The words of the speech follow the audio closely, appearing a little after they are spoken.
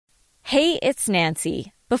Hey, it's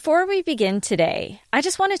Nancy. Before we begin today, I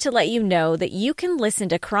just wanted to let you know that you can listen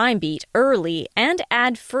to Crime Beat early and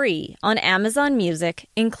ad-free on Amazon Music,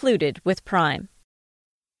 included with Prime.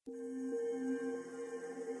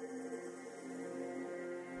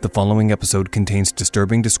 The following episode contains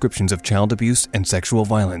disturbing descriptions of child abuse and sexual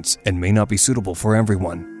violence and may not be suitable for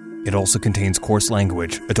everyone. It also contains coarse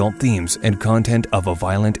language, adult themes, and content of a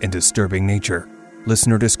violent and disturbing nature.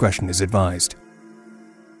 Listener discretion is advised.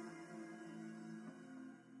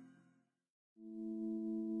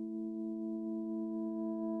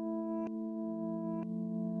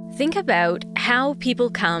 Think about how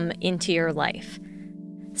people come into your life.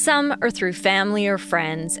 Some are through family or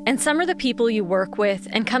friends, and some are the people you work with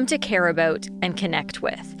and come to care about and connect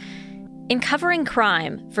with. In covering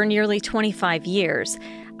crime for nearly 25 years,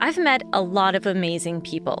 I've met a lot of amazing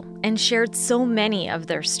people and shared so many of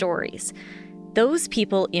their stories. Those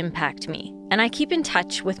people impact me, and I keep in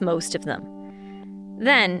touch with most of them.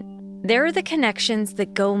 Then, there are the connections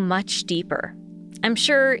that go much deeper. I'm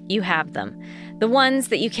sure you have them. The ones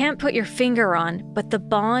that you can't put your finger on, but the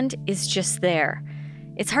bond is just there.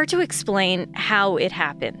 It's hard to explain how it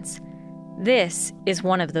happens. This is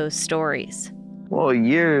one of those stories. Well,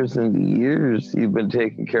 years and years you've been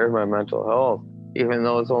taking care of my mental health, even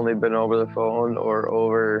though it's only been over the phone or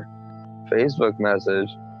over Facebook message,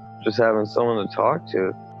 just having someone to talk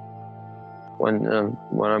to. When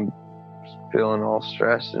I'm feeling all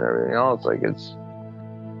stressed and everything else, like it's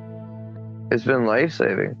been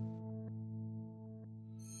life-saving.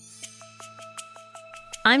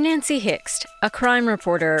 I'm Nancy Hixt, a crime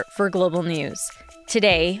reporter for Global News.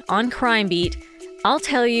 Today, on Crime Beat, I'll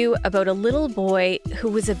tell you about a little boy who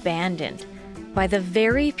was abandoned by the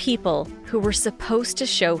very people who were supposed to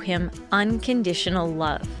show him unconditional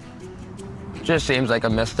love. Just seems like I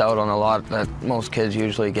missed out on a lot that most kids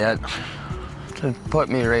usually get. To put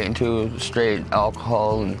me right into straight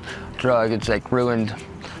alcohol and drug, it's like ruined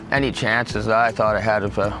any chances that I thought I had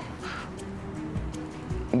of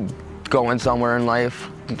going somewhere in life.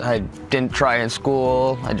 I didn't try in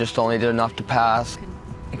school. I just only did enough to pass.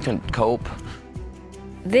 I couldn't cope.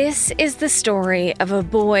 This is the story of a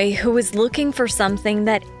boy who was looking for something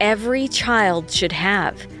that every child should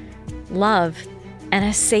have: love and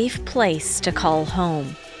a safe place to call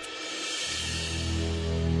home.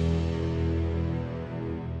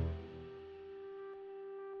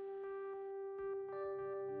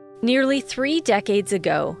 Nearly 3 decades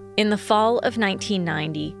ago, in the fall of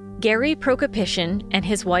 1990, Gary Prokopishin and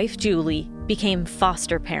his wife Julie became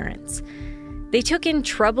foster parents. They took in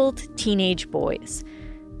troubled teenage boys.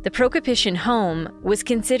 The Prokopishin home was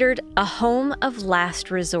considered a home of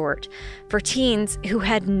last resort for teens who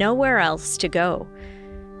had nowhere else to go.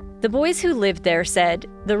 The boys who lived there said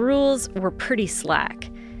the rules were pretty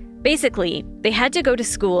slack. Basically, they had to go to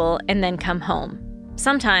school and then come home.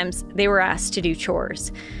 Sometimes they were asked to do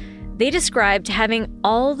chores. They described having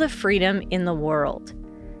all the freedom in the world.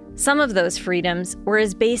 Some of those freedoms were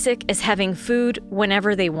as basic as having food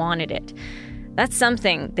whenever they wanted it. That's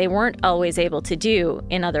something they weren't always able to do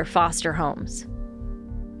in other foster homes.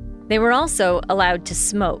 They were also allowed to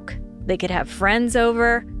smoke. They could have friends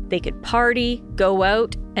over, they could party, go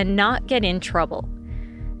out, and not get in trouble.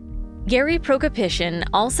 Gary Prokopishin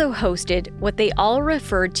also hosted what they all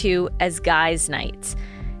referred to as guys' nights.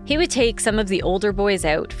 He would take some of the older boys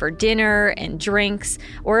out for dinner and drinks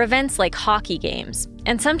or events like hockey games,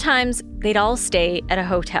 and sometimes they'd all stay at a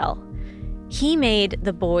hotel. He made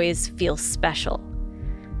the boys feel special.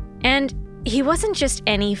 And he wasn't just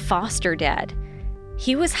any foster dad.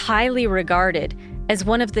 He was highly regarded as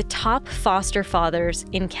one of the top foster fathers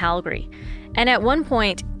in Calgary. And at one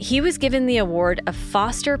point, he was given the award of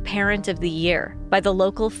Foster Parent of the Year by the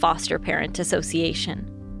local Foster Parent Association.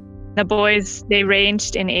 The boys, they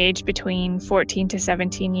ranged in age between 14 to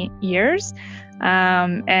 17 years.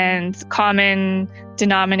 And common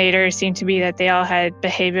denominators seem to be that they all had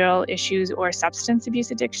behavioral issues or substance abuse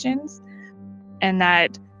addictions, and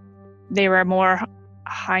that they were more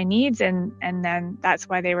high needs, and then that's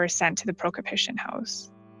why they were sent to the Prokopishin house.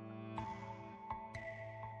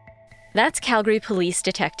 That's Calgary Police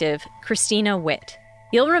Detective Christina Witt.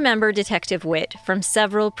 You'll remember Detective Witt from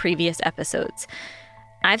several previous episodes.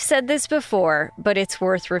 I've said this before, but it's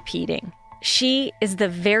worth repeating. She is the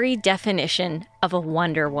very definition of a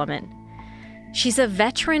Wonder Woman. She's a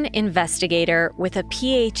veteran investigator with a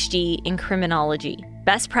PhD in criminology,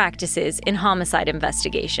 best practices in homicide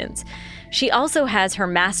investigations. She also has her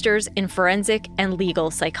master's in forensic and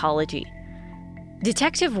legal psychology.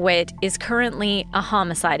 Detective Witt is currently a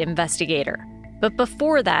homicide investigator, but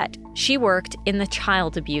before that, she worked in the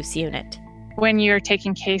child abuse unit. when you're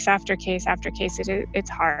taking case after case after case, it's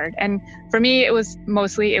hard. And for me, it was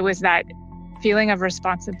that feeling of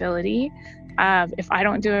responsibility of, if I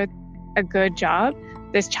don't do a good job,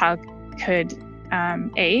 this child could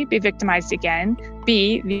A, be victimized again,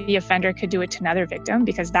 B, the offender could do it to another victim,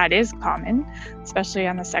 because that is common, especially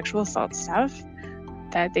on the sexual assault stuff,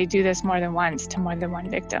 that they do this more than once to more than one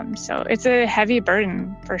victim. So it's a heavy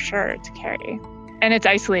burden for sure to carry. And it's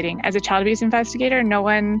isolating. As a child abuse investigator, no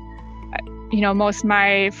one, most of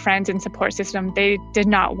my friends and support system, they did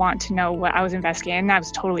not want to know what I was investigating, and that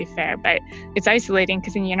was totally fair. But it's isolating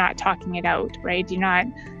because then you're not talking it out, right? You're not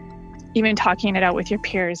even talking it out with your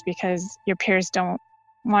peers, because your peers don't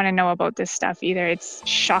want to know about this stuff either. It's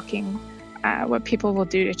shocking what people will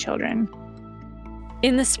do to children.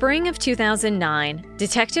 In the spring of 2009,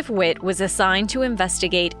 Detective Witt was assigned to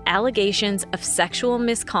investigate allegations of sexual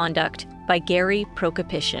misconduct by Gary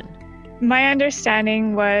Prokopyshin. My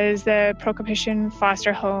understanding was the Prokopyshin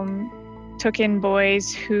foster home took in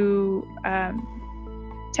boys who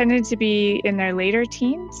tended to be in their later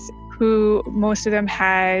teens, who most of them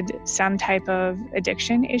had some type of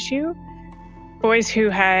addiction issue. Boys who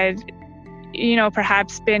had,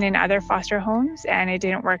 perhaps been in other foster homes and it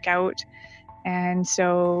didn't work out. And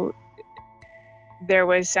so there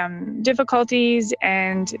was some difficulties,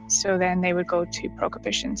 and so then they would go to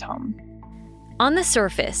Prokopyshin's home. On the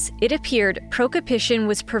surface, it appeared Prokopyshin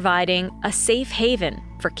was providing a safe haven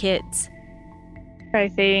for kids. I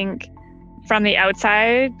think from the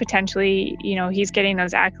outside, potentially, he's getting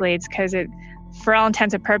those accolades because for all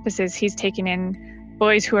intents and purposes, he's taking in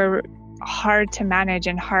boys who are hard to manage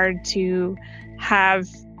and hard to have,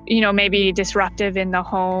 maybe disruptive in the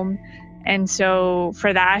home. And so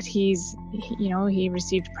for that, he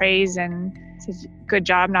received praise and said, good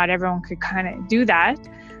job. Not everyone could kind of do that.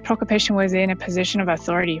 Prokopyshin was in a position of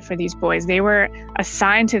authority for these boys. They were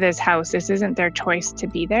assigned to this house. This isn't their choice to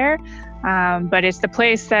be there, but it's the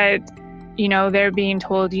place that, they're being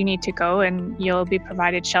told you need to go and you'll be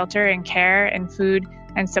provided shelter and care and food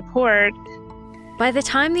and support. By the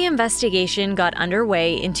time the investigation got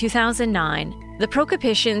underway in 2009, the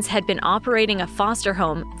Prokopyshins had been operating a foster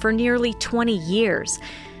home for nearly 20 years,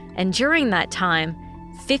 and during that time,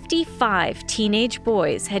 55 teenage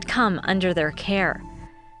boys had come under their care.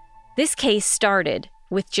 This case started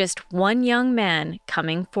with just one young man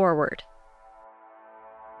coming forward.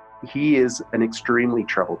 He is an extremely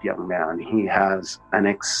troubled young man. He has an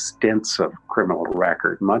extensive criminal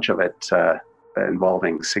record, much of it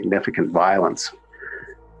involving significant violence.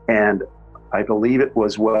 And I believe it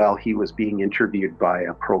was while he was being interviewed by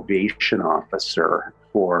a probation officer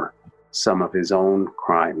for some of his own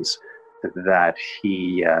crimes that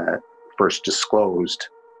he first disclosed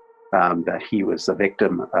that he was the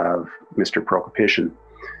victim of Mr. Prokopyshin.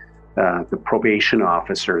 The probation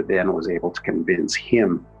officer then was able to convince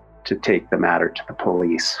him to take the matter to the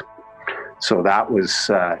police. So that was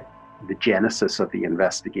the genesis of the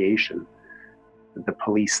investigation. The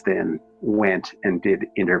police then went and did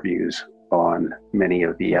interviews on many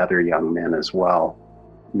of the other young men as well.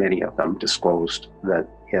 Many of them disclosed that,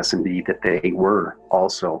 yes, indeed, that they were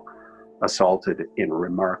also assaulted in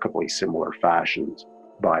remarkably similar fashions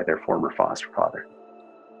by their former foster father.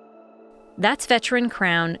 That's veteran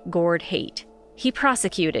Crown Gord Haight. He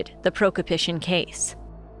prosecuted the Prokopyshin case.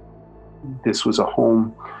 This was a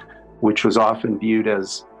home which was often viewed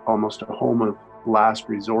as almost a home of last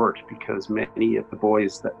resort, because many of the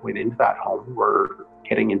boys that went into that home were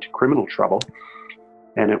getting into criminal trouble.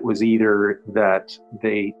 And it was either that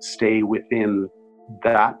they stay within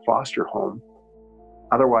that foster home,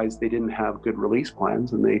 otherwise they didn't have good release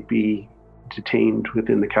plans and they'd be detained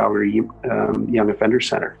within the Calgary Young Offender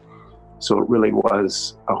Center. So it really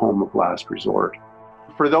was a home of last resort.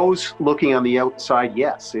 For those looking on the outside,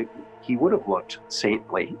 yes, he would have looked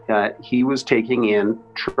saintly. He was taking in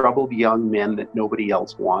troubled young men that nobody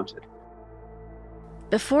else wanted.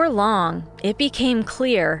 Before long, it became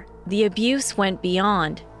clear the abuse went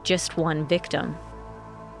beyond just one victim.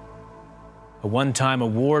 A one-time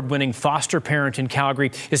award-winning foster parent in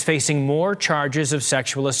Calgary is facing more charges of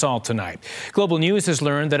sexual assault tonight. Global News has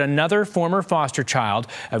learned that another former foster child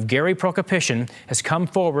of Gary Prokopyshin has come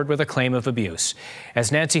forward with a claim of abuse.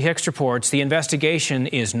 As Nancy Hicks reports, the investigation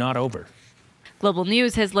is not over. Global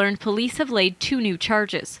News has learned police have laid 2 new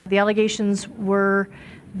charges. The allegations were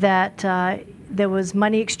that there was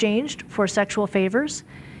money exchanged for sexual favors,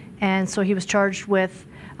 and so he was charged with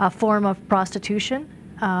a form of prostitution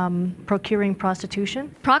procuring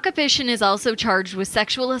prostitution. Prokopishin is also charged with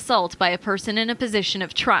sexual assault by a person in a position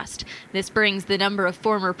of trust. This brings the number of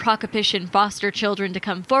former Prokopishin foster children to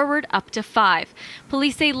come forward up to 5.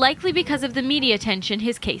 Police say likely because of the media attention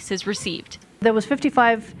his case has received. There was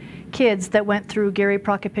 55 kids that went through Gary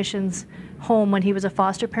Prokopishin's home when he was a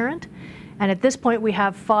foster parent. And at this point, we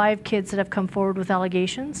have 5 kids that have come forward with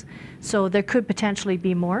allegations. So there could potentially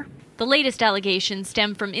be more. The latest allegations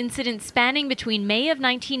stem from incidents spanning between May of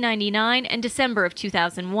 1999 and December of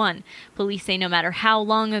 2001. Police say no matter how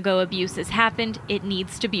long ago abuse has happened, it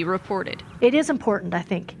needs to be reported. It is important, I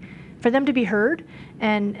think, for them to be heard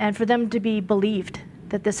and for them to be believed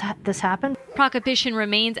that this happened. Prokopishin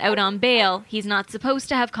remains out on bail. He's not supposed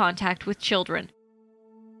to have contact with children.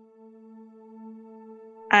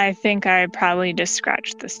 I think I probably just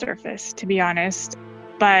scratched the surface, to be honest.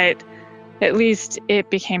 But at least it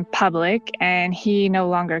became public, and he no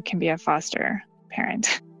longer can be a foster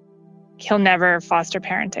parent. He'll never foster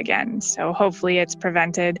parent again, so hopefully it's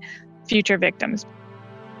prevented future victims.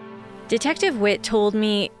 Detective Witt told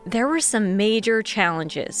me there were some major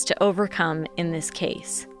challenges to overcome in this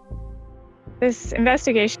case. This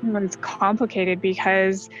investigation was complicated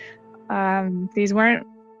because these weren't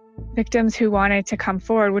victims who wanted to come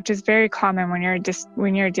forward, which is very common when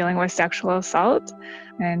you're dealing with sexual assault,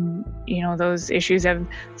 and those issues of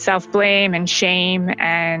self-blame and shame,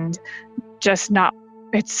 and just not,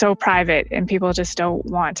 it's so private and people just don't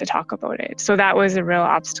want to talk about it. So that was a real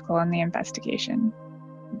obstacle in the investigation.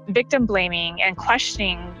 Victim blaming and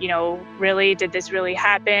questioning, really, did this really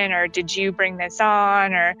happen, or did you bring this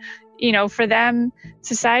on, or for them,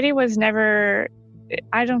 society was never,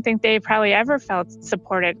 I don't think they probably ever felt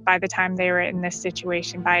supported by the time they were in this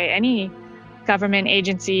situation by any government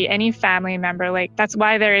agency, any family member. Like, that's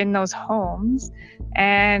why they're in those homes.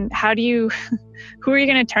 And who are you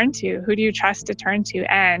going to turn to? Who do you trust to turn to?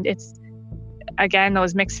 And it's, again,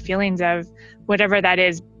 those mixed feelings of whatever that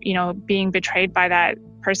is, being betrayed by that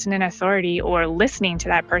person in authority, or listening to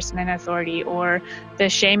that person in authority, or the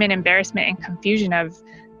shame and embarrassment and confusion of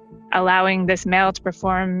allowing this male to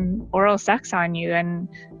perform oral sex on you. And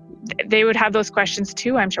they would have those questions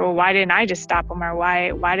too, I'm sure. Well, why didn't I just stop him? Or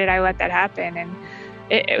why did I let that happen? And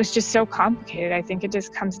it was just so complicated. I think it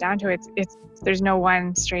just comes down to there's no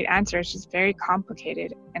one straight answer. It's just very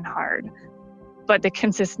complicated and hard. But the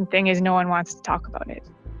consistent thing is no one wants to talk about it.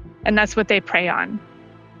 And that's what they prey on,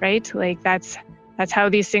 right? Like, that's how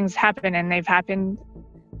these things happen. And they've happened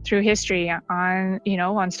through history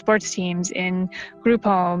on sports teams, in group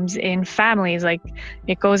homes, in families. Like,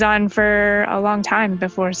 it goes on for a long time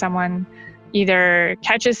before someone either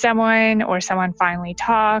catches someone or someone finally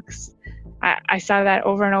talks. I saw that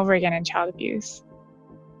over and over again in child abuse.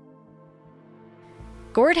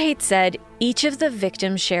 Gordhait said each of the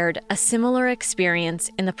victims shared a similar experience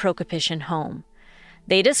in the Prokopishin home.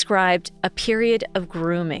 They described a period of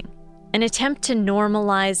grooming, an attempt to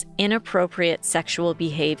normalize inappropriate sexual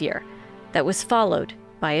behavior that was followed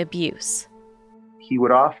by abuse. He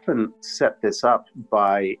would often set this up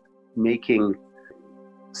by making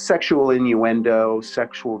sexual innuendo,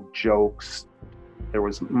 sexual jokes. There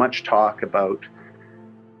was much talk about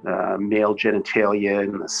male genitalia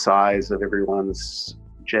and the size of everyone's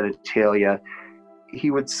genitalia.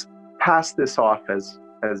 He would pass this off as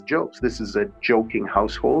jokes. This is a joking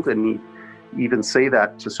household, and he even say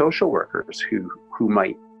that to social workers who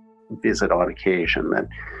might visit on occasion, that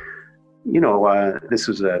this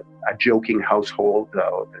is a joking household.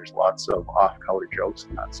 There's lots of off-color jokes,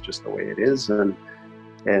 and that's just the way it is. And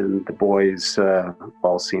the boys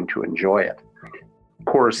all seem to enjoy it. Of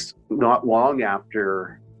course, not long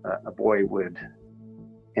after a boy would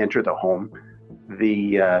enter the home,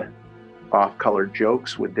 the off-color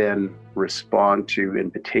jokes would then respond to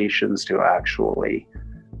invitations to actually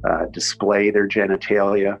display their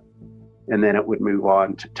genitalia, and then it would move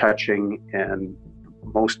on to touching. And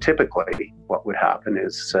most typically what would happen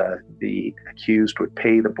is the accused would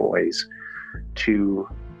pay the boys to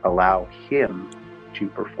allow him to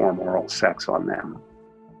perform oral sex on them.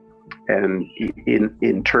 And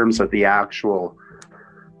in terms of the actual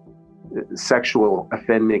sexual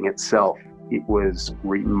offending itself, it was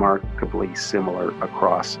remarkably similar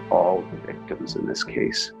across all the victims in this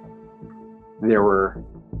case. There were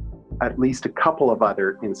at least a couple of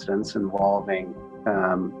other incidents involving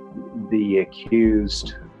the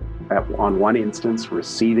accused, on one instance,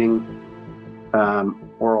 receiving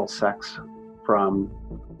oral sex from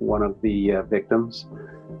one of the victims.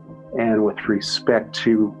 And with respect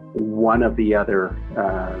to one of the other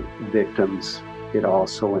victims, it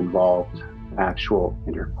also involved actual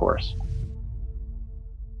intercourse.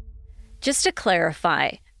 Just to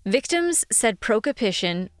clarify, Victims said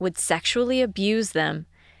Prokopishin would sexually abuse them,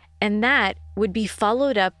 and that would be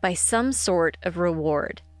followed up by some sort of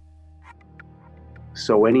reward.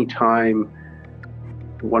 So anytime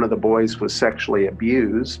one of the boys was sexually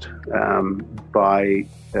abused by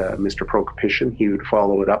Mr. Prokopishin, he would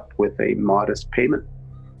follow it up with a modest payment.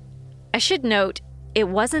 I should note, it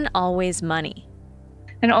wasn't always money.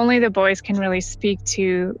 And only the boys can really speak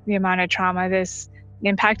to the amount of trauma this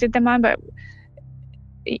impacted them on. But,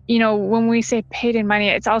 you know, when we say paid in money,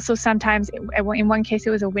 it's also sometimes, in one case,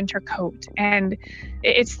 it was a winter coat. And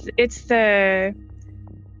it's that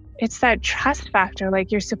trust factor.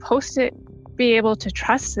 Like, you're supposed to be able to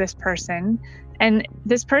trust this person, and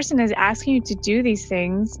this person is asking you to do these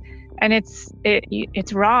things, and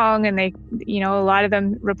it's wrong. And they, you know, a lot of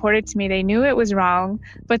them reported to me they knew it was wrong,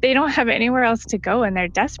 but they don't have anywhere else to go, and they're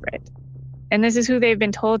desperate. And this is who they've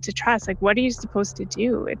been told to trust. Like, what are you supposed to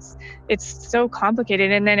do? It's so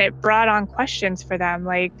complicated. And then it brought on questions for them.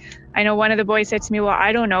 Like, I know one of the boys said to me, well,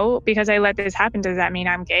 I don't know, because I let this happen, does that mean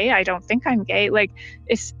I'm gay? I don't think I'm gay. Like,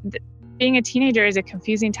 being a teenager is a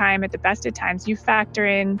confusing time at the best of times. You factor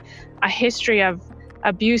in a history of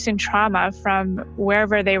abuse and trauma from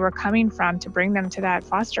wherever they were coming from to bring them to that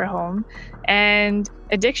foster home, and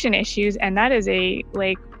addiction issues. And that is a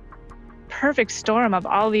perfect storm of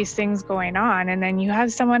all these things going on. And then you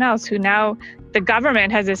have someone else who now the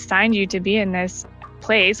government has assigned you to be in this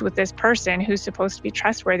place with this person who's supposed to be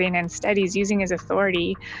trustworthy, and instead he's using his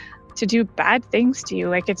authority to do bad things to you.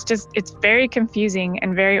 Like, it's very confusing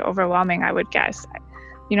and very overwhelming, I would guess.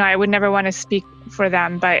 You know, I would never want to speak for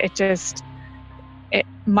them, but it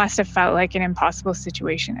must have felt like an impossible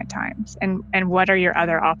situation at times. And what are your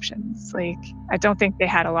other options? Like, I don't think they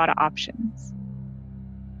had a lot of options.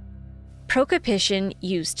 Prokopishin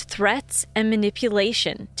used threats and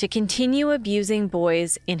manipulation to continue abusing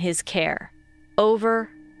boys in his care, over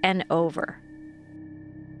and over.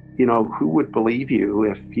 You know, who would believe you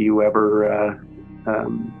if you ever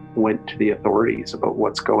went to the authorities about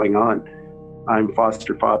what's going on? I'm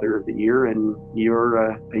foster father of the year, and you're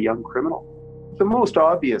a young criminal. The most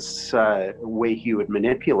obvious way he would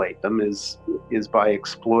manipulate them is by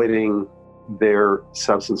exploiting their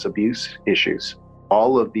substance abuse issues.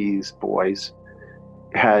 All of these boys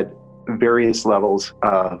had various levels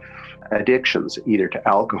of addictions, either to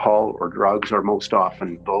alcohol or drugs, or most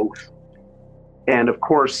often both. And of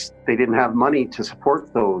course, they didn't have money to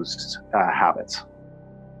support those habits.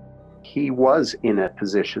 He was in a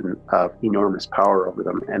position of enormous power over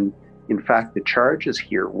them. And in fact, the charges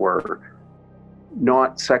here were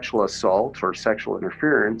not sexual assault or sexual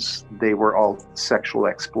interference. They were all sexual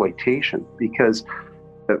exploitation, because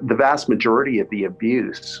the vast majority of the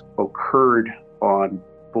abuse occurred on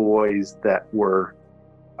boys that were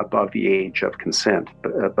above the age of consent,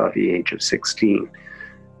 above the age of 16.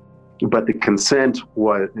 But the consent,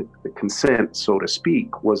 so to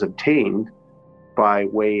speak, was obtained by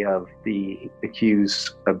way of the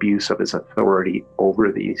accused's abuse of his authority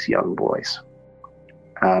over these young boys.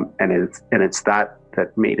 And it's that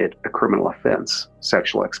made it a criminal offense,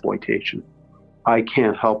 sexual exploitation. I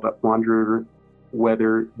can't help but wonder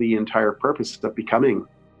whether the entire purpose of becoming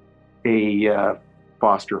a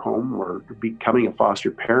foster home or becoming a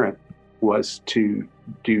foster parent was to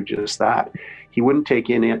do just that. He wouldn't take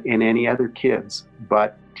in any other kids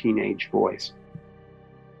but teenage boys.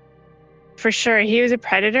 For sure, he was a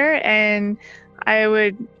predator, and I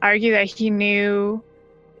would argue that he knew,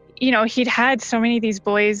 you know, he'd had so many of these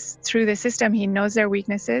boys through the system. He knows their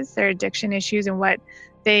weaknesses, their addiction issues, and what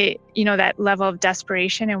they, you know, that level of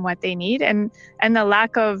desperation and what they need, and the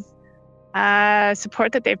lack of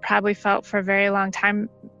support that they've probably felt for a very long time.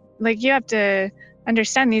 Like, you have to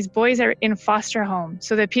understand, these boys are in foster homes.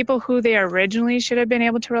 So the people who they originally should have been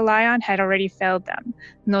able to rely on had already failed them.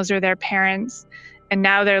 And those are their parents. And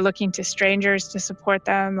now they're looking to strangers to support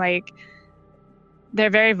them. Like,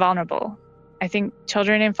 they're very vulnerable. I think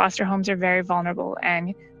children in foster homes are very vulnerable,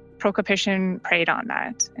 and Prokopishin preyed on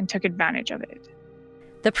that and took advantage of it.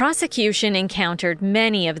 The prosecution encountered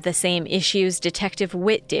many of the same issues Detective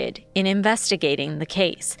Witt did in investigating the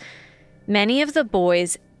case. Many of the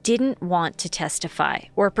boys didn't want to testify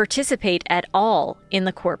or participate at all in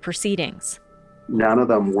the court proceedings. None of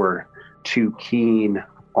them were too keen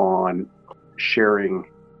on sharing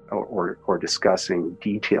or discussing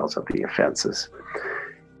details of the offenses.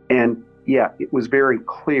 And yeah, it was very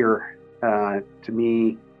clear to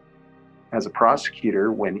me as a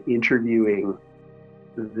prosecutor when interviewing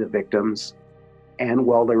the victims and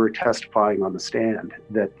while they were testifying on the stand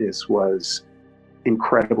that this was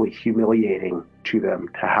incredibly humiliating to them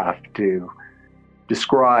to have to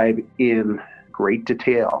describe in great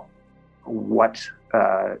detail what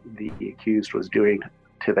the accused was doing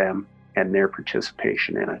to them and their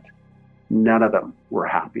participation in it. None of them were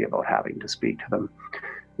happy about having to speak to them.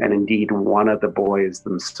 And indeed, one of the boys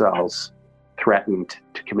themselves threatened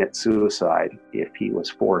to commit suicide if he was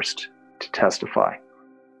forced to testify.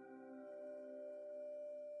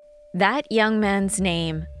 That young man's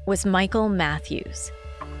name was Michael Matthews.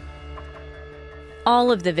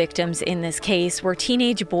 All of the victims in this case were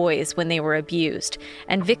teenage boys when they were abused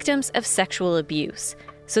and victims of sexual abuse,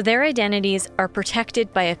 so their identities are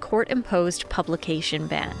protected by a court-imposed publication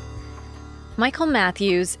ban. Michael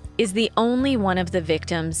Matthews is the only one of the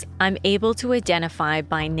victims I'm able to identify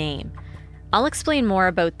by name. I'll explain more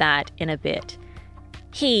about that in a bit.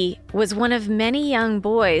 He was one of many young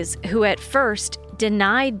boys who at first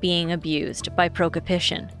denied being abused by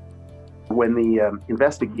Prokopishin. When the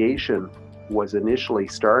investigation was initially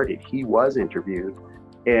started, he was interviewed,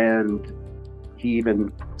 and he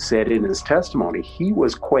even said in his testimony he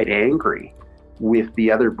was quite angry with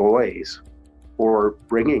the other boys for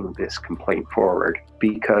bringing this complaint forward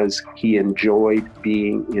because he enjoyed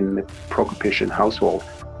being in the Prokopishin household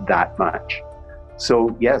that much.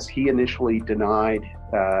 So yes, he initially denied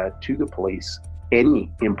to the police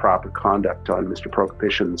any improper conduct on Mr.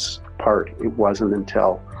 Prokopishin's part. It wasn't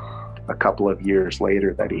until a couple of years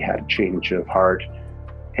later that he had a change of heart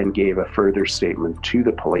and gave a further statement to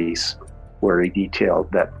the police where he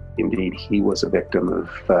detailed that indeed he was a victim of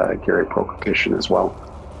Gary Prokopishin as well.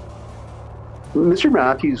 Mr.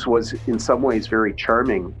 Matthews was in some ways very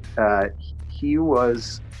charming. He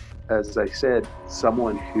was, as I said,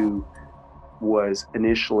 someone who was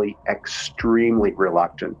initially extremely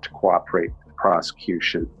reluctant to cooperate with the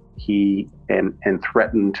prosecution. He and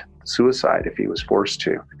threatened suicide if he was forced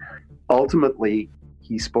to. Ultimately,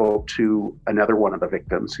 he spoke to another one of the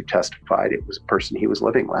victims who testified. It was a person he was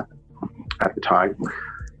living with at the time,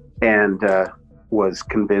 and was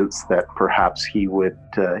convinced that perhaps he'd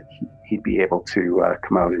be able to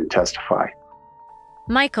come out and testify.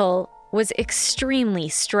 Michael was extremely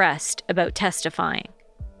stressed about testifying.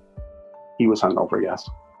 He was hungover, yes.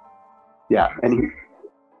 Yeah, and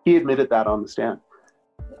he admitted that on the stand.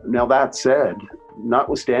 Now, that said,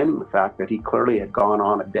 notwithstanding the fact that he clearly had gone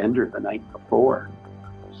on a bender the night before,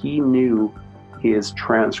 he knew his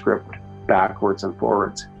transcript backwards and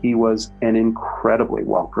forwards. He was an incredibly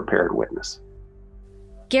well-prepared witness.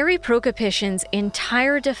 Gary Prokopishin's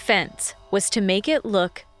entire defense was to make it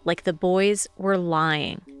look like the boys were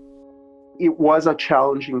lying. It was a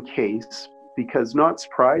challenging case because, not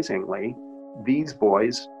surprisingly, these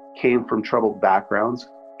boys came from troubled backgrounds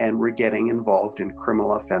and were getting involved in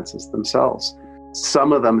criminal offenses themselves.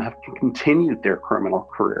 Some of them have continued their criminal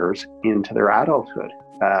careers into their adulthood.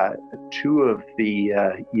 Two of the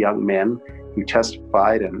young men who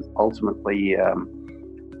testified and ultimately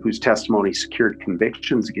whose testimony secured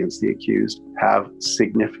convictions against the accused have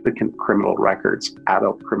significant criminal records,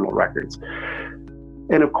 adult criminal records.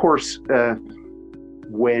 And of course,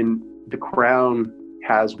 when the Crown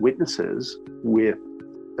has witnesses with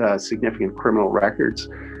significant criminal records,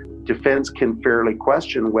 defense can fairly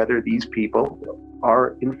question whether these people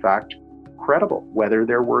are in fact credible, whether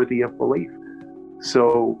they're worthy of belief.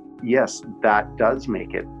 So yes, that does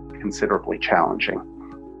make it considerably challenging.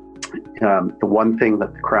 The one thing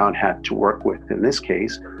that the Crown had to work with in this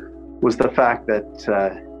case was the fact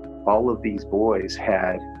that all of these boys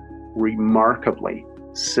had remarkably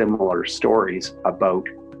similar stories about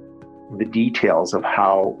the details of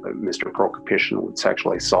how Mr. Prokopishin would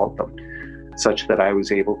sexually assault them, such that I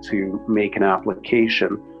was able to make an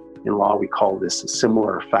application. In law, we call this a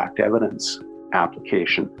similar fact evidence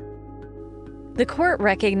application. The court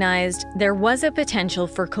recognized there was a potential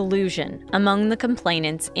for collusion among the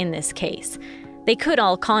complainants in this case. They could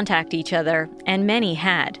all contact each other, and many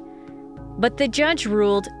had. But the judge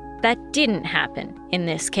ruled that didn't happen in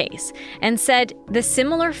this case, and said the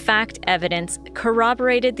similar fact evidence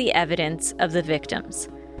corroborated the evidence of the victims.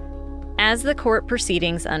 As the court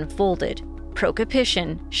proceedings unfolded,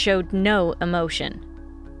 Prokopishin showed no emotion.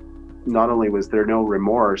 Not only was there no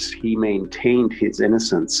remorse, he maintained his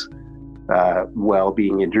innocence while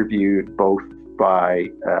being interviewed both by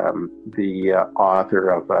the author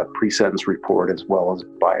of a pre-sentence report as well as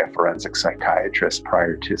by a forensic psychiatrist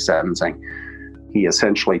prior to sentencing. He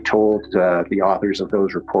essentially told the authors of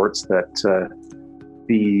those reports that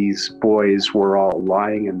these boys were all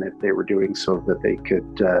lying and that they were doing so that they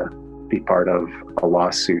could be part of a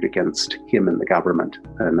lawsuit against him and the government,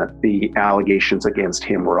 and that the allegations against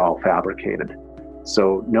him were all fabricated.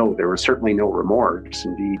 So no, there was certainly no remorse.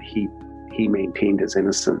 Indeed, he maintained his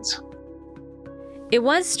innocence. It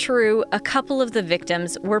was true a couple of the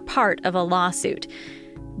victims were part of a lawsuit,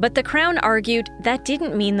 But the Crown argued that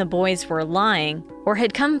didn't mean the boys were lying or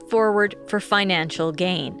had come forward for financial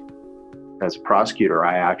gain. As a prosecutor,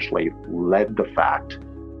 I actually led the fact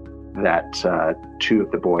that 2 of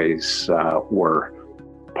the boys were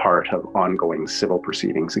part of ongoing civil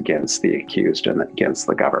proceedings against the accused and against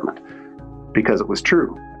the government, because it was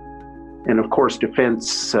true. And of course,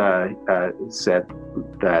 defense said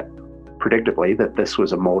that, predictably, that this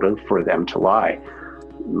was a motive for them to lie.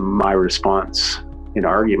 My response in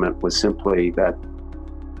argument was simply that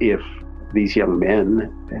if these young men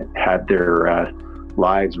had their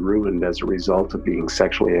lives ruined as a result of being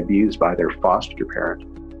sexually abused by their foster parent,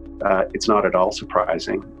 it's not at all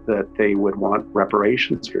surprising that they would want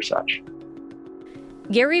reparations for such.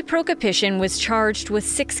 Gary Prokopishin was charged with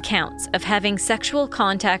 6 counts of having sexual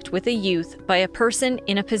contact with a youth by a person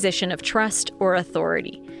in a position of trust or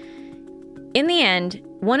authority. In the end,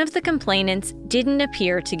 one of the complainants didn't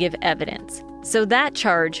appear to give evidence, so that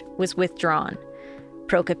charge was withdrawn.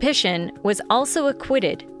 Prokopishin was also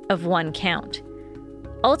acquitted of 1 count.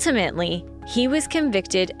 Ultimately, he was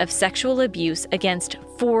convicted of sexual abuse against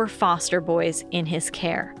 4 foster boys in his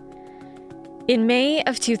care. In May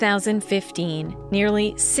of 2015,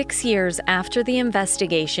 nearly 6 years after the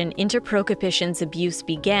investigation into Prokopishin's abuse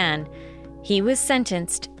began, he was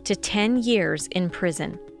sentenced to 10 years in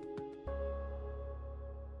prison.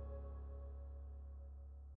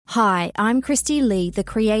 Hi, I'm Christy Lee, the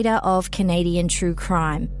creator of Canadian True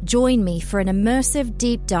Crime. Join me for an immersive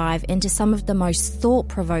deep dive into some of the most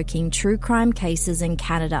thought-provoking true crime cases in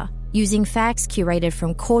Canada. Using facts curated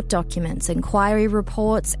from court documents, inquiry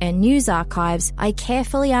reports, and news archives, I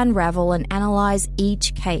carefully unravel and analyse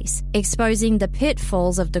each case, exposing the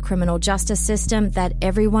pitfalls of the criminal justice system that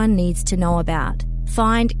everyone needs to know about.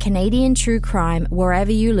 Find Canadian True Crime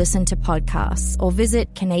wherever you listen to podcasts or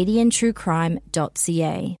visit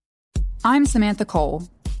canadiantruecrime.ca. I'm Samantha Cole,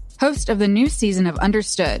 host of the new season of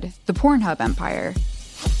Understood, the Pornhub Empire.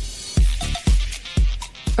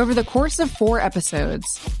 Over the course of 4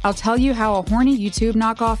 episodes, I'll tell you how a horny YouTube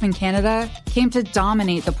knockoff in Canada came to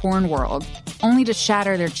dominate the porn world, only to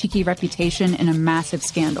shatter their cheeky reputation in a massive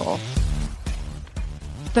scandal.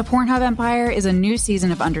 The Pornhub Empire is a new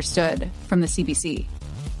season of Understood from the CBC.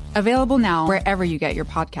 Available now wherever you get your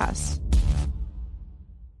podcasts.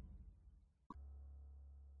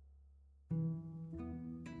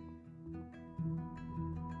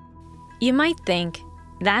 You might think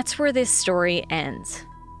that's where this story ends,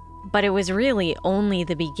 but it was really only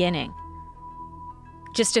the beginning.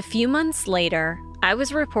 Just a few months later, I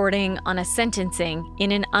was reporting on a sentencing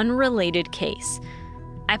in an unrelated case.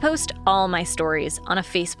 I post all my stories on a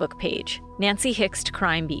Facebook page, Nancy Hixt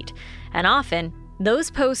Crime Beat, and often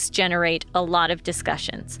those posts generate a lot of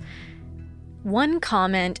discussions. One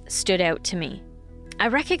comment stood out to me. I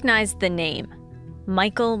recognized the name,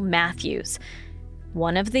 Michael Matthews,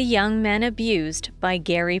 one of the young men abused by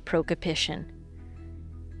Gary Prokopishin.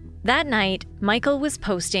 That night, Michael was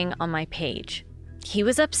posting on my page. He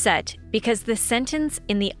was upset because the sentence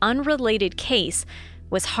in the unrelated case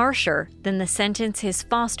was harsher than the sentence his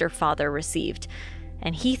foster father received,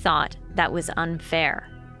 and he thought that was unfair.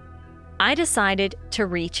 I decided to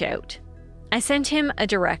reach out. I sent him a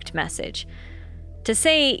direct message. To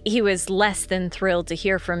say he was less than thrilled to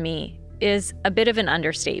hear from me is a bit of an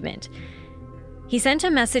understatement. He sent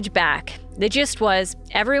a message back. The gist was,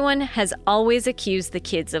 everyone has always accused the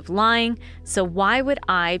kids of lying, so why would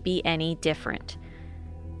I be any different?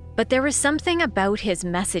 But there was something about his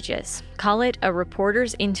messages, call it a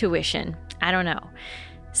reporter's intuition, I don't know.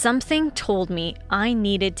 Something told me I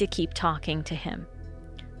needed to keep talking to him.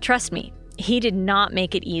 Trust me, he did not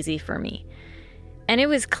make it easy for me. And it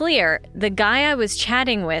was clear the guy I was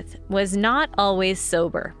chatting with was not always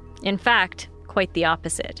sober. In fact, quite the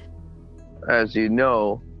opposite. As you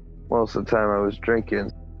know, most of the time I was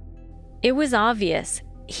drinking. It was obvious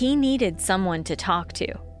he needed someone to talk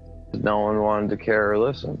to. No one wanted to care or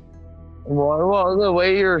listen. Well, the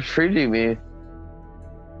way you were treating me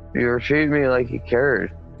like you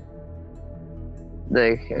cared.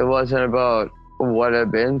 Like, it wasn't about what I've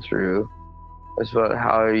been through. It's about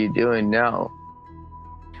how are you doing now.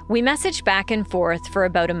 We messaged back and forth for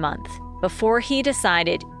about a month before he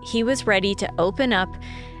decided he was ready to open up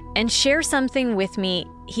and share something with me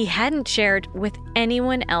he hadn't shared with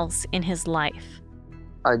anyone else in his life.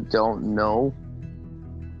 I don't know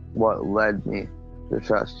what led me to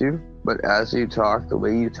trust you, but as you talk, the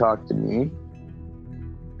way you talk to me,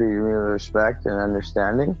 treating me with respect and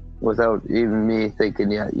understanding, without even me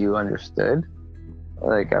thinking yet you understood,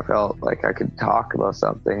 like I felt like I could talk about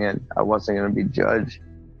something and I wasn't going to be judged.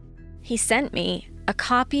 He sent me a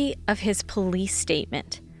copy of his police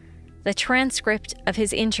statement. the transcript of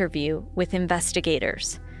his interview with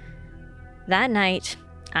investigators. That night,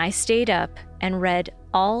 I stayed up and read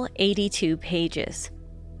all 82 pages.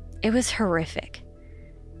 It was horrific.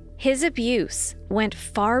 His abuse went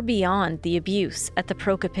far beyond the abuse at the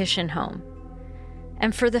Prokopischan home.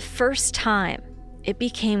 And for the first time, it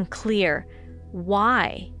became clear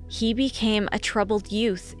why he became a troubled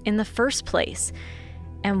youth in the first place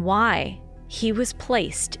and why he was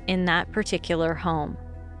placed in that particular home.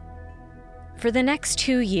 For the next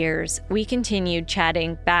 2 years, we continued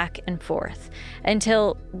chatting back and forth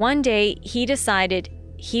until one day he decided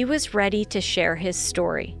he was ready to share his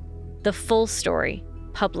story, the full story,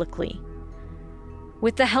 publicly.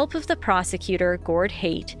 With the help of the prosecutor, Gord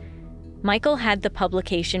Haight, Michael had the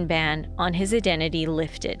publication ban on his identity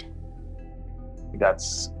lifted.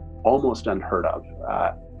 That's almost unheard of.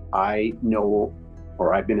 I know,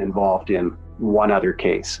 or I've been involved in one other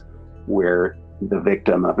case where the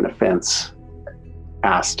victim of an offense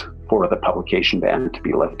asked for the publication ban to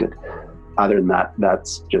be lifted. Other than that,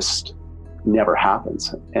 that's just never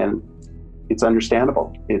happens. And it's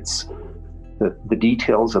understandable. It's the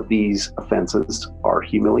details of these offenses are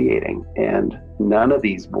humiliating, and none of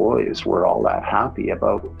these boys were all that happy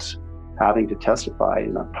about having to testify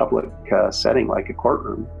in a public setting like a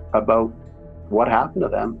courtroom about what happened to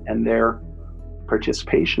them and their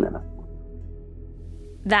participation in it.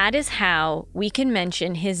 That is how we can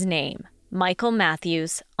mention his name, Michael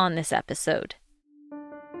Matthews, on this episode.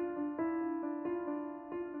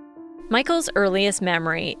 Michael's earliest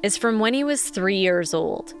memory is from when he was 3 years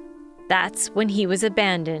old. That's when he was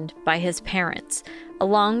abandoned by his parents,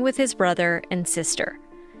 along with his brother and sister.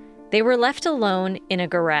 They were left alone in a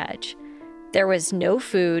garage. There was no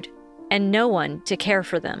food and no one to care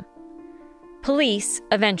for them. Police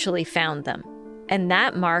eventually found them, and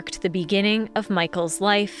that marked the beginning of Michael's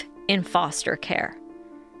life in foster care.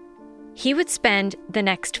 He would spend the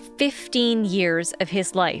next 15 years of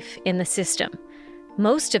his life in the system,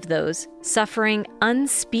 most of those suffering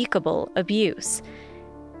unspeakable abuse.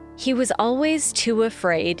 He was always too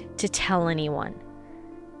afraid to tell anyone.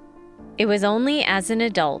 It was only as an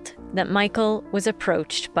adult that Michael was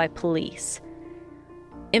approached by police.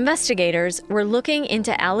 Investigators were looking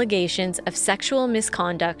into allegations of sexual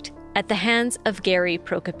misconduct at the hands of Gary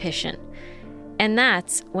Prokopischan. And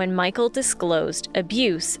that's when Michael disclosed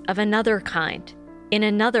abuse of another kind in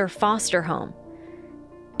another foster home.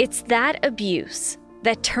 It's that abuse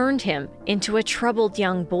that turned him into a troubled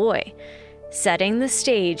young boy, setting the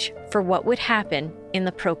stage for what would happen in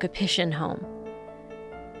the Prokopischan home.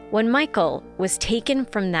 When Michael was taken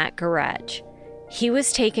from that garage, he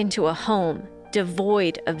was taken to a home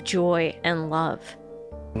devoid of joy and love.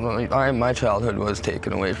 Well, my childhood was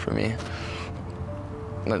taken away from me.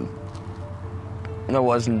 There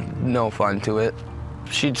was no fun to it.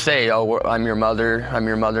 She'd say, "Oh, I'm your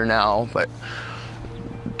mother now," but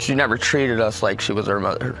she never treated us like she was our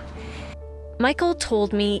mother. Michael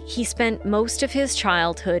told me he spent most of his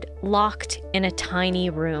childhood locked in a tiny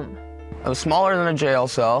room. It was smaller than a jail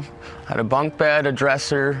cell. Had a bunk bed, a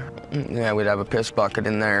dresser. Yeah, we'd have a piss bucket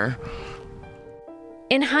in there.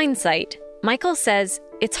 In hindsight, Michael says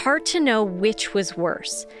it's hard to know which was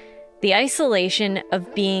worse, the isolation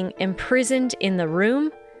of being imprisoned in the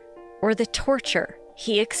room or the torture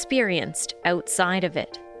he experienced outside of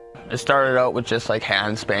it. It started out with just like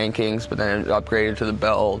hand spankings, but then it upgraded to the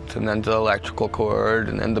belt, and then to the electrical cord,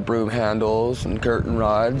 and then the broom handles and curtain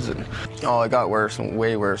rods. And it got worse and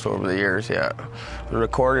way worse over the years, yeah. I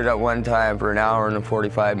recorded at one time for an hour and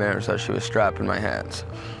 45 minutes that she was strapping my hands.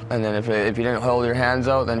 And then if you didn't hold your hands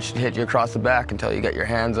out, then she'd hit you across the back until you get your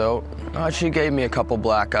hands out. She gave me a couple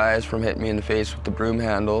black eyes from hitting me in the face with the broom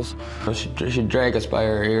handles. She'd drag us by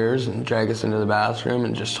our ears and drag us into the bathroom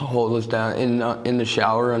and just hold us down in the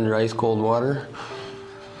shower under ice cold water.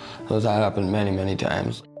 That happened many, many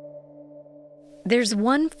times. There's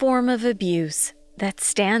one form of abuse that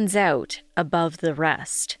stands out above the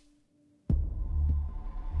rest.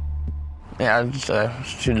 Yeah,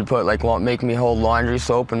 she'd make me hold laundry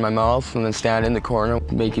soap in my mouth and then stand in the corner,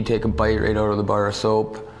 make you take a bite right out of the bar of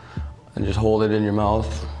soap and just hold it in your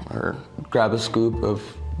mouth, or grab a scoop of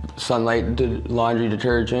Sunlight laundry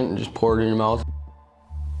detergent and just pour it in your mouth.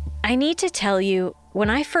 I need to tell you, when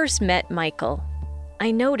I first met Michael, I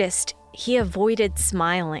noticed he avoided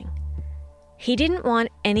smiling. He didn't want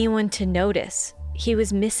anyone to notice he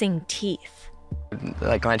was missing teeth.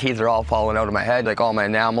 Like, my teeth are all falling out of my head, like all my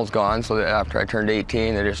enamel's gone, so that after I turned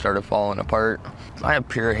 18, they just started falling apart. I have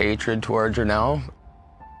pure hatred towards her now.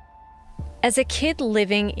 As a kid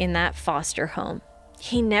living in that foster home,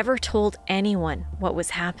 he never told anyone what was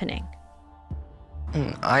happening.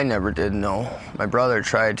 I never did know. My brother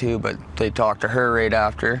tried to, but they talked to her right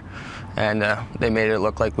after, and they made it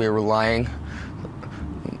look like we were lying.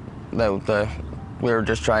 That we were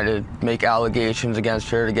just trying to make allegations against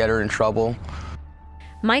her to get her in trouble.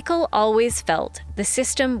 Michael always felt the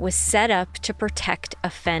system was set up to protect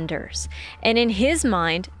offenders, and in his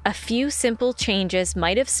mind, a few simple changes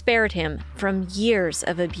might have spared him from years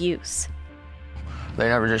of abuse. They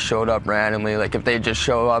never just showed up randomly. Like if they just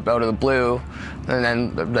show up out of the blue and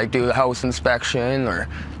then like do the house inspection or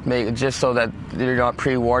make it just so that you're not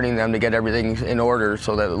pre-warning them to get everything in order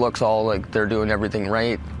so that it looks all like they're doing everything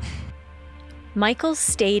right. Michael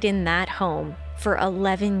stayed in that home for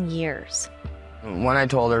 11 years. When I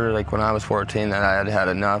told her, like when I was 14, that I had had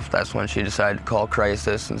enough, that's when she decided to call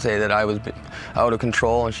crisis and say that I was out of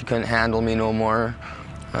control and she couldn't handle me no more.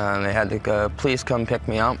 They had the police come pick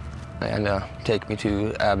me up and take me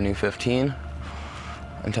to Avenue 15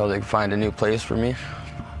 until they could find a new place for me.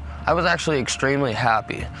 I was actually extremely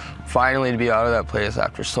happy, finally to be out of that place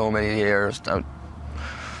after so many years.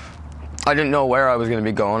 I didn't know where I was going to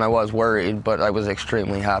be going. I was worried, but I was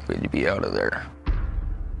extremely happy to be out of there.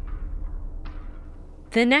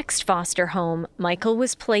 The next foster home Michael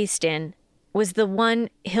was placed in was the one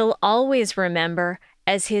he'll always remember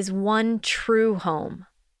as his one true home.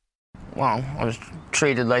 Well, I was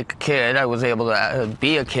treated like a kid. I was able to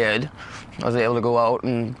be a kid. I was able to go out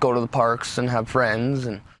and go to the parks and have friends.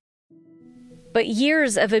 But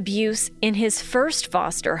years of abuse in his first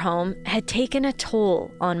foster home had taken a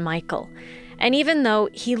toll on Michael. And even though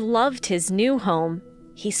he loved his new home,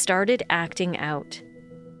 he started acting out.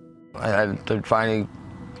 I finally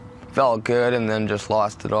felt good and then just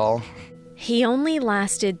lost it all. He only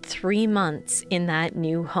lasted 3 months in that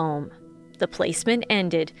new home. The placement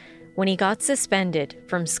ended when he got suspended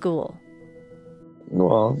from school.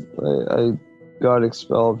 Well, I got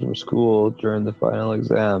expelled from school during the final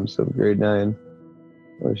exams of grade 9.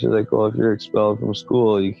 She's like, well, if you're expelled from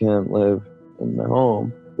school, you can't live in the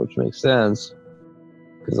home, which makes sense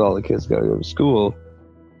because all the kids got to go to school.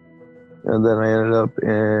 And then I ended up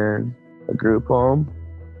in a group home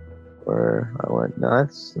where I went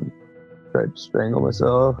nuts and tried to strangle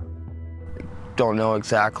myself. Don't know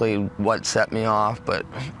exactly what set me off, but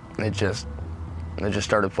it just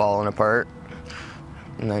started falling apart.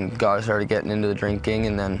 And then started getting into the drinking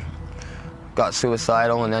and then got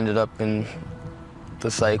suicidal and ended up in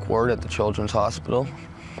the psych ward at the Children's Hospital.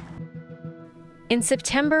 In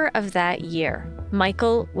September of that year,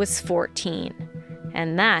 Michael was 14,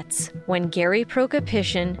 and that's when Gary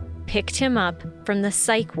Prokopishin picked him up from the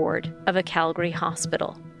psych ward of a Calgary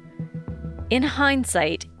hospital. In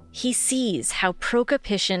hindsight, he sees how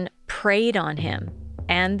Prokopishin preyed on him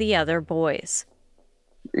and the other boys.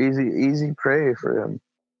 Easy prey for him.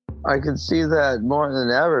 I could see that more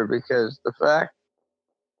than ever because the fact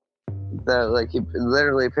that like he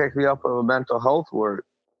literally picked me up from a mental health ward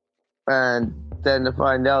and then to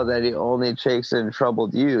find out that he only takes in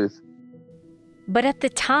troubled youth. But at the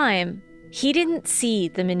time, he didn't see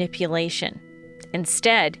the manipulation.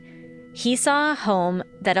 Instead, he saw a home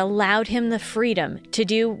that allowed him the freedom to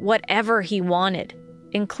do whatever he wanted,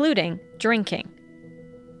 including drinking.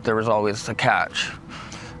 There was always a catch.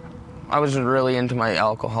 I was really into my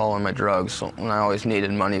alcohol and my drugs, and I always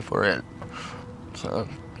needed money for it. So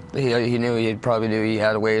he knew he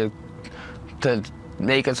had a way to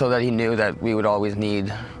make it so that he knew that we would always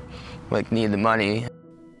need the money.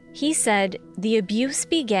 He said the abuse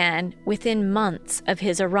began within months of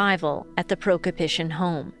his arrival at the Prokopishin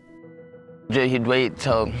home. He'd wait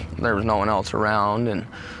till there was no one else around, and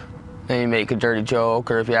then he'd make a dirty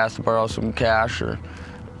joke, or if he asked to borrow some cash, or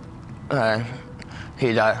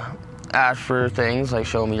he'd ask for things like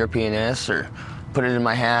show me your penis, or put it in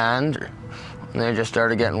my hand, and then it just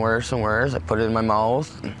started getting worse and worse. I put it in my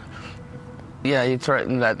mouth. Yeah, he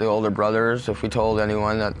threatened that the older brothers, if we told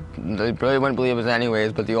anyone, that they really wouldn't believe us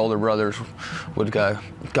anyways, but the older brothers would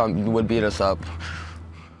beat us up.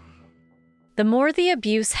 The more the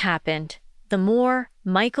abuse happened, the more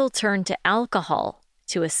Michael turned to alcohol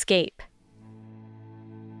to escape.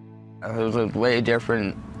 It was a way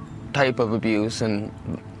different type of abuse and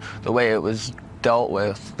the way it was dealt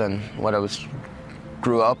with than what I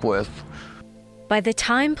grew up with. By the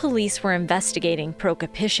time police were investigating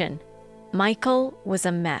Prokopishin, Michael was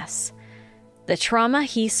a mess. The trauma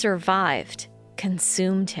he survived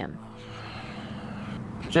consumed him.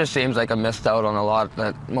 It just seems like I missed out on a lot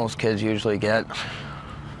that most kids usually get.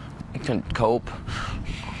 I couldn't cope.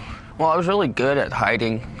 Well, I was really good at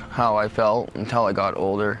hiding how I felt until I got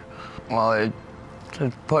older. Well, it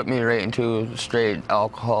put me right into straight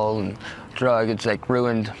alcohol and drug. It's like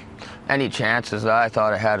ruined any chances that I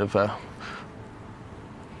thought I had of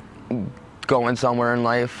going somewhere in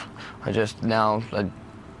life. I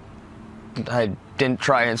didn't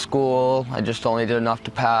try in school. I just only did enough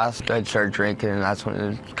to pass. I'd start drinking, and that's when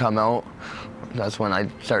it'd come out. That's when I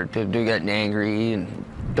started to getting angry and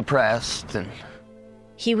depressed. And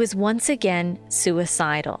he was once again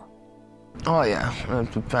suicidal. Oh yeah,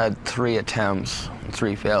 I've had 3 attempts,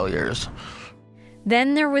 3 failures.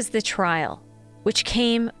 Then there was the trial, which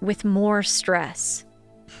came with more stress.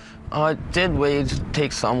 It did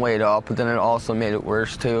take some weight off, but then it also made it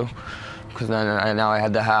worse too, because then now I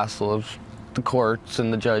had the hassle of the courts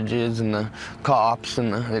and the judges and the cops,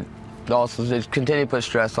 and it continued to put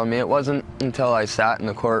stress on me. It wasn't until I sat in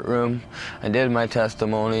the courtroom, I did my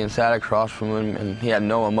testimony and sat across from him, and he had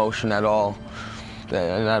no emotion at all.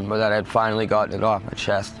 And that I had finally gotten it off my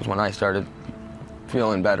chest is when I started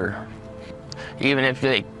feeling better. Even if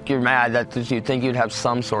you're mad, that you'd think you'd have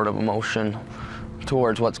some sort of emotion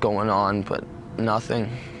towards what's going on, but nothing.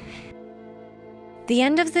 The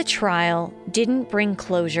end of the trial didn't bring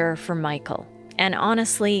closure for Michael, and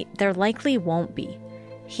honestly, there likely won't be.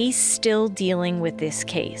 He's still dealing with this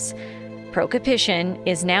case. Prokopishin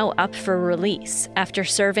is now up for release after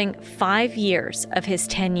serving 5 years of his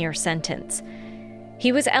 10-year sentence.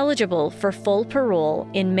 He was eligible for full parole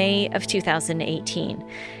in May of 2018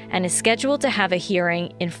 and is scheduled to have a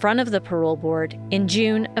hearing in front of the parole board in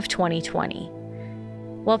June of 2020.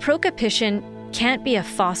 While Prokopishin can't be a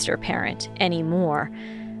foster parent anymore,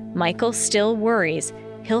 Michael still worries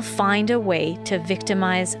he'll find a way to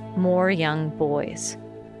victimize more young boys.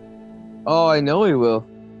 Oh, I know he will.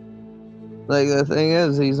 Like, the thing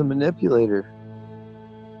is, he's a manipulator.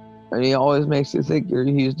 And he always makes you think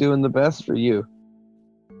he's doing the best for you.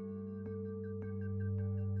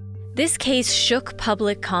 This case shook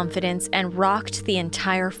public confidence and rocked the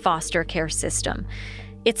entire foster care system.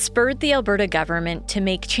 It spurred the Alberta government to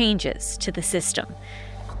make changes to the system.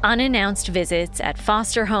 Unannounced visits at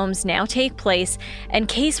foster homes now take place, and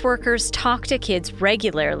caseworkers talk to kids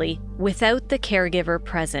regularly without the caregiver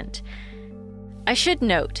present. I should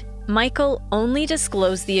note, Michael only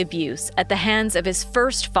disclosed the abuse at the hands of his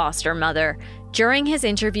first foster mother during his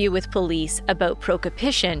interview with police about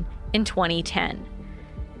Prokopishin in 2010.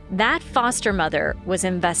 That foster mother was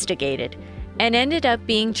investigated and ended up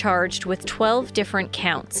being charged with 12 different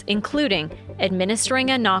counts, including administering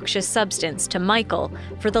a noxious substance to Michael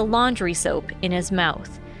for the laundry soap in his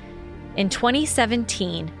mouth. In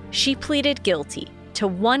 2017, she pleaded guilty to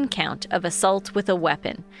 1 count of assault with a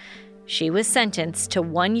weapon. She was sentenced to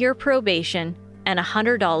 1 year probation and a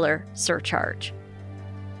 $100 surcharge.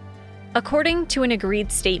 According to an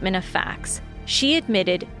agreed statement of facts, she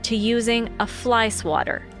admitted to using a fly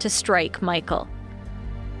swatter to strike Michael.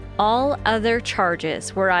 All other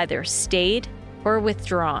charges were either stayed or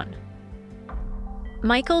withdrawn.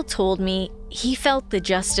 Michael told me he felt the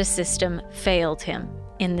justice system failed him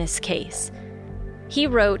in this case. He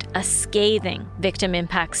wrote a scathing victim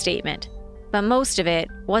impact statement, but most of it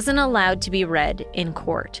wasn't allowed to be read in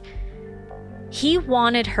court. He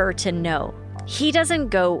wanted her to know he doesn't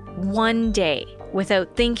go one day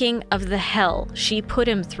without thinking of the hell she put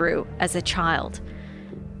him through as a child.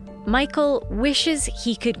 Michael wishes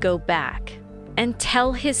he could go back and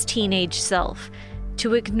tell his teenage self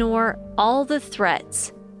to ignore all the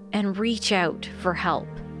threats and reach out for help.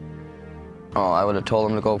 Oh, I would have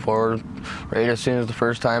told him to go forward right as soon as the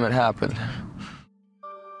first time it happened.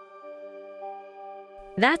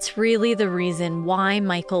 That's really the reason why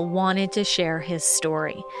Michael wanted to share his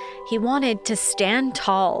story. He wanted to stand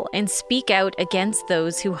tall and speak out against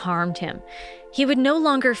those who harmed him. He would no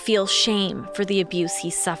longer feel shame for the abuse he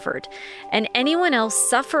suffered, and anyone else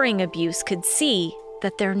suffering abuse could see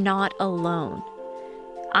that they're not alone.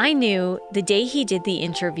 I knew the day he did the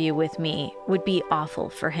interview with me would be awful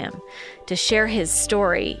for him. To share his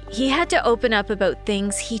story, he had to open up about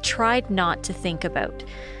things he tried not to think about.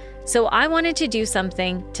 So I wanted to do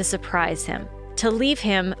something to surprise him, to leave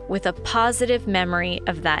him with a positive memory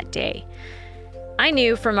of that day. I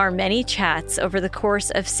knew from our many chats over the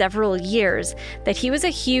course of several years that he was a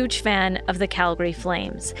huge fan of the Calgary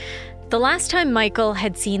Flames. The last time Michael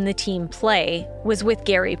had seen the team play was with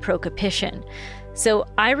Gary Prokopishin. So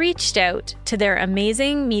I reached out to their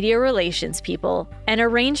amazing media relations people and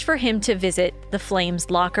arranged for him to visit the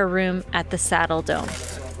Flames locker room at the Saddle Dome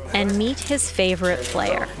and meet his favorite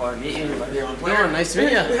player. Nice to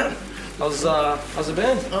meet you. How's it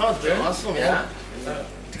been? Oh, it's been awesome, yeah.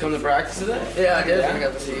 Did you come to practice today? Yeah, I did. I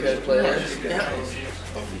got to see you guys play. Yeah.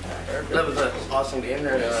 That was an awesome game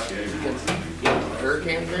there against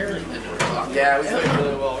Overcame there. Yeah, we played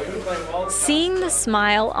really well. Seeing the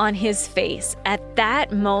smile on his face at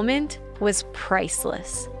that moment was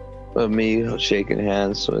priceless. But me shaking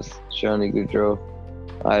hands with Johnny Goudreau.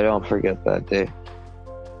 I don't forget that day.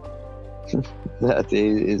 That day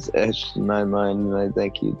is etched in my mind, and I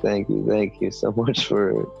thank you so much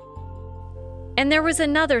for it. And there was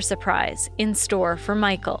another surprise in store for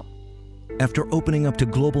Michael. After opening up to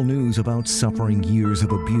global news about suffering years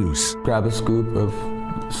of abuse, Grab a scoop of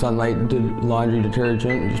Sunlight laundry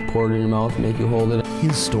detergent and just pour it in your mouth and make you hold it.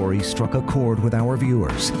 his story struck a chord with our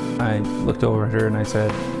viewers. I looked over at her and I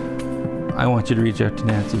said, I want you to reach out to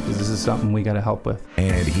Nancy because this is something we got to help with.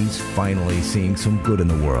 And he's finally seeing some good in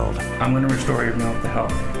the world. I'm going to restore your milk to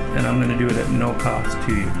health, and I'm going to do it at no cost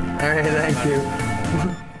to you. All right, thank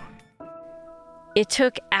you. It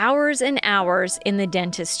took hours and hours in the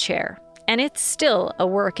dentist chair, and it's still a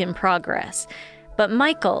work in progress. But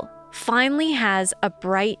Michael finally has a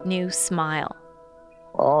bright new smile.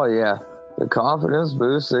 Oh yeah, the confidence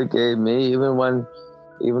boost it gave me, even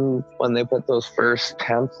when they put those first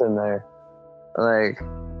temps in there, like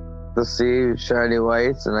to see shiny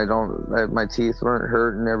whites, and my teeth weren't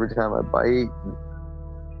hurting every time I bite.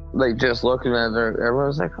 Like just looking at it,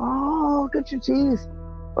 everyone's like, "Oh, look at your teeth."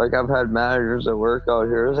 Like I've had managers that work out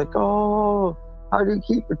here. It's like, "Oh, how do you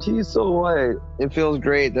keep your teeth so white?" It feels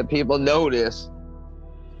great that people notice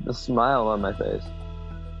the smile on my face.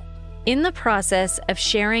 In the process of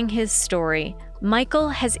sharing his story, Michael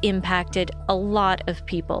has impacted a lot of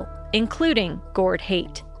people, including Gord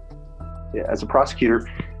Haight. As a prosecutor,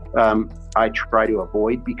 I try to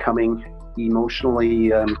avoid becoming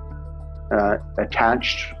emotionally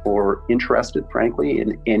attached or interested, frankly,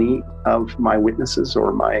 in any of my witnesses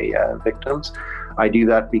or my victims. I do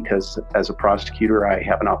that because as a prosecutor, I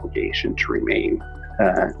have an obligation to remain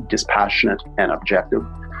dispassionate and objective.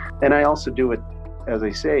 And I also do it, as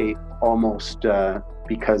I say, almost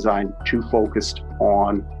because I'm too focused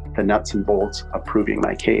on the nuts and bolts of proving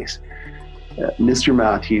my case. Mr.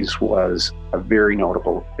 Matthews was a very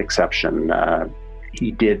notable exception.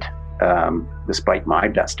 He did, despite my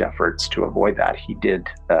best efforts to avoid that, he did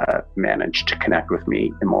manage to connect with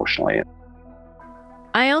me emotionally.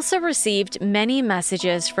 I also received many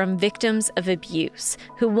messages from victims of abuse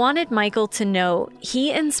who wanted Michael to know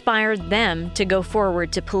he inspired them to go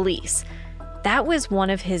forward to police. That was one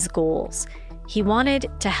of his goals. He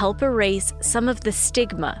wanted to help erase some of the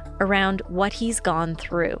stigma around what he's gone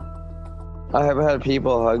through. I have had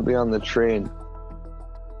people hug me on the train.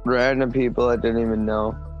 Random people I didn't even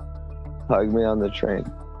know hug me on the train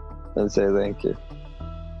and say thank you.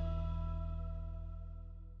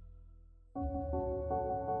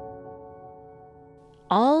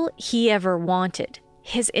 All he ever wanted,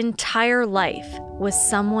 his entire life, was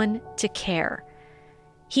someone to care.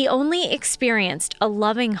 He only experienced a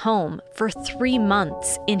loving home for 3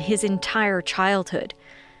 months in his entire childhood.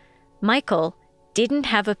 Michael didn't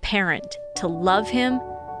have a parent to love him,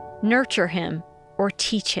 nurture him, or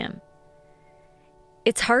teach him.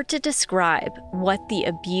 It's hard to describe what the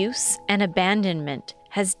abuse and abandonment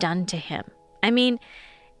has done to him. I mean,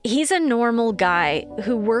 he's a normal guy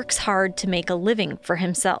who works hard to make a living for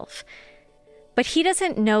himself. But he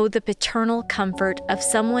doesn't know the paternal comfort of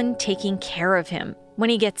someone taking care of him when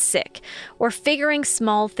he gets sick or figuring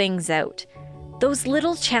small things out. Those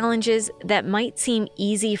little challenges that might seem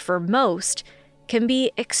easy for most can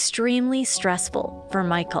be extremely stressful for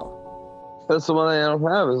Michael. That's the one thing I don't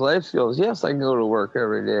have is life skills. Yes, I can go to work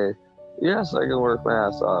every day. Yes, I can work my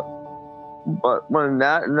ass off. But when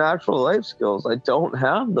natural life skills, I don't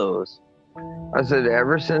have those. I said,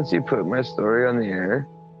 ever since you put my story on the air,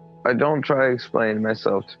 I don't try to explain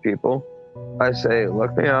myself to people. I say,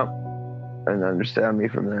 look me up and understand me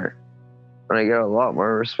from there. And I get a lot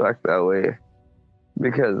more respect that way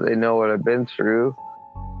because they know what I've been through.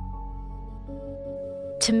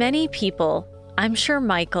 To many people, I'm sure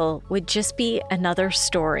Michael would just be another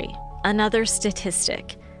story, another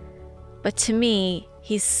statistic. But to me,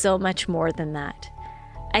 he's so much more than that.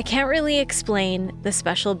 I can't really explain the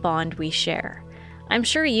special bond we share. I'm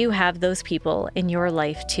sure you have those people in your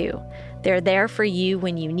life too. They're there for you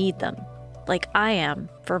when you need them, like I am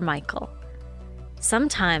for Michael.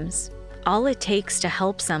 Sometimes, all it takes to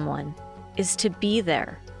help someone is to be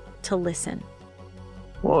there, to listen.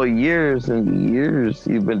 Well, years and years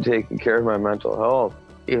you've been taking care of my mental health,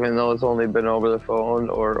 even though it's only been over the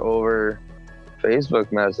phone or over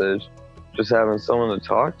Facebook message. Just having someone to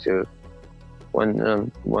talk to when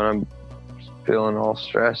I'm feeling all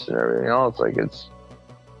stressed and everything else, like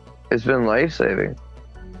it's been life-saving.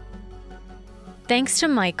 Thanks to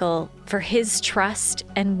Michael for his trust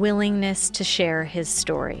and willingness to share his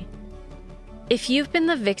story. If you've been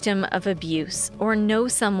the victim of abuse or know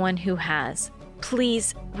someone who has,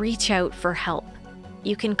 please reach out for help.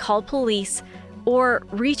 You can call police or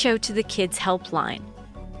reach out to the kids' helpline.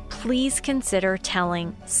 please consider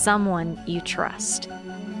telling someone you trust.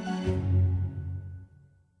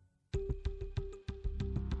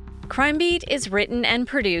 Crime Beat is written and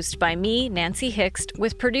produced by me, Nancy Hixt,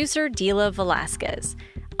 with producer Dila Velasquez.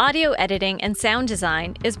 Audio editing and sound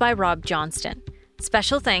design is by Rob Johnston.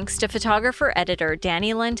 Special thanks to photographer-editor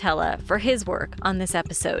Danny Lantella for his work on this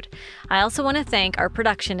episode. I also want to thank our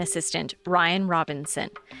production assistant, Ryan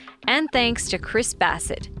Robinson. And thanks to Chris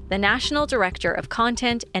Bassett, the National Director of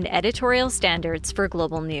Content and Editorial Standards for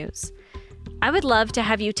Global News. I would love to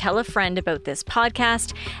have you tell a friend about this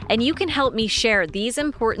podcast, and you can help me share these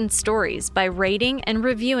important stories by rating and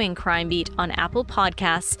reviewing Crime Beat on Apple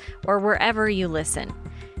Podcasts or wherever you listen.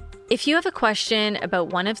 If you have a question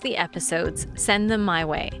about one of the episodes, send them my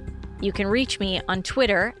way. You can reach me on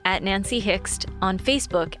Twitter at Nancy Hixt, on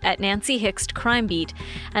Facebook at Nancy Hixt Crime Beat,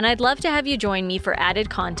 and I'd love to have you join me for added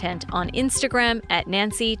content on Instagram at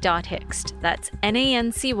nancy.hixt. That's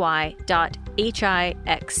nancy.hixt.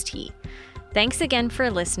 Thanks again for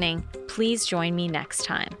listening. Please join me next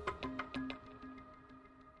time.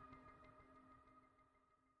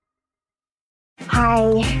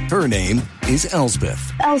 Hi. Her name is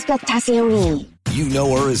Elsbeth. Elsbeth Tassioni. You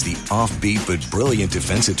know her as the offbeat but brilliant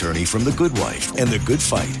defense attorney from The Good Wife and The Good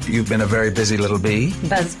Fight. You've been a very busy little bee.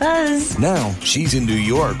 Buzz, buzz. Now she's in New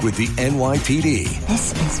York with the NYPD.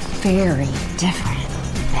 This is very different.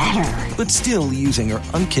 Better. But still using her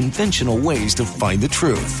unconventional ways to find the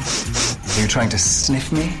truth. Are you trying to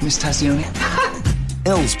sniff me, Miss Tassioni?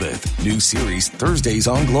 Elsbeth, new series Thursdays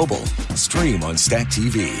on Global. Stream on Stack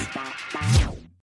TV.